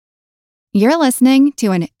You're listening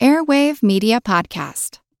to an Airwave Media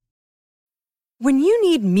Podcast. When you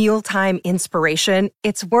need mealtime inspiration,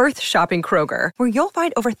 it's worth shopping Kroger, where you'll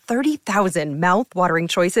find over 30,000 mouth-watering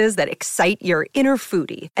choices that excite your inner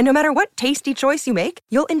foodie. And no matter what tasty choice you make,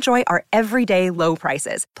 you'll enjoy our everyday low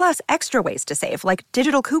prices, plus extra ways to save, like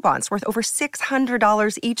digital coupons worth over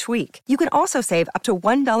 $600 each week. You can also save up to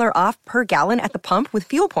 $1 off per gallon at the pump with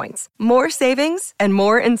fuel points. More savings and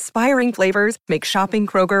more inspiring flavors make shopping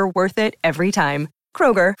Kroger worth it every time.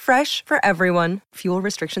 Kroger, fresh for everyone. Fuel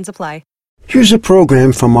restrictions apply. Here's a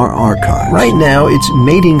program from our archives. Right now, it's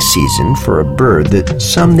mating season for a bird that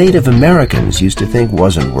some Native Americans used to think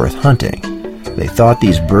wasn't worth hunting. They thought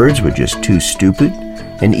these birds were just too stupid,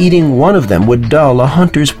 and eating one of them would dull a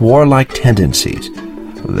hunter's warlike tendencies.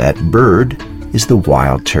 That bird is the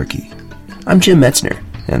wild turkey. I'm Jim Metzner,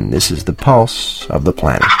 and this is the Pulse of the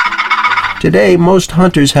Planet. Today, most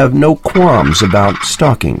hunters have no qualms about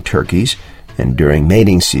stalking turkeys, and during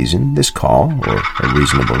mating season, this call, or a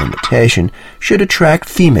reasonable invitation, should attract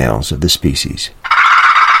females of the species.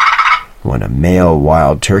 When a male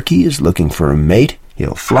wild turkey is looking for a mate,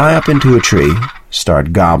 he'll fly up into a tree,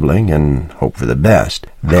 start gobbling, and hope for the best.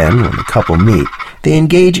 Then, when the couple meet, they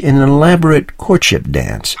engage in an elaborate courtship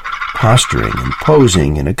dance, posturing and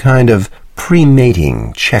posing in a kind of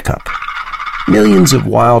pre-mating checkup. Millions of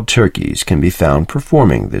wild turkeys can be found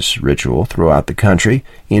performing this ritual throughout the country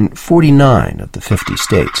in 49 of the 50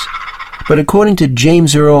 states. But according to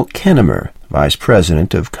James Earl Kennemer, Vice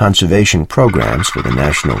President of Conservation Programs for the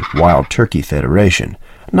National Wild Turkey Federation,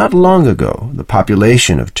 not long ago the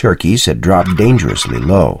population of turkeys had dropped dangerously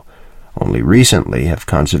low. Only recently have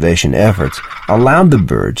conservation efforts allowed the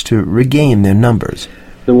birds to regain their numbers.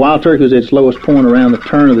 The wild turkey was at its lowest point around the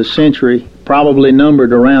turn of the century, probably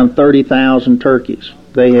numbered around 30,000 turkeys.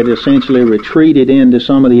 They had essentially retreated into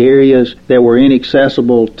some of the areas that were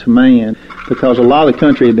inaccessible to man because a lot of the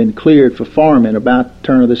country had been cleared for farming about the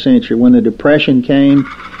turn of the century. When the Depression came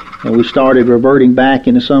and we started reverting back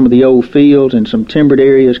into some of the old fields and some timbered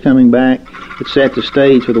areas coming back, it set the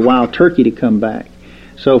stage for the wild turkey to come back.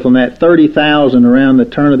 So from that 30,000 around the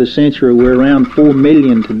turn of the century, we're around 4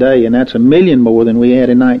 million today, and that's 1 million more than we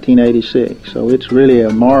had in 1986. So it's really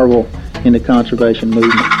a marvel in the conservation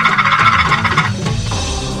movement.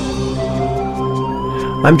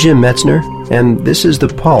 I'm Jim Metzner, and this is the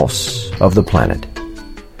Pulse of the Planet.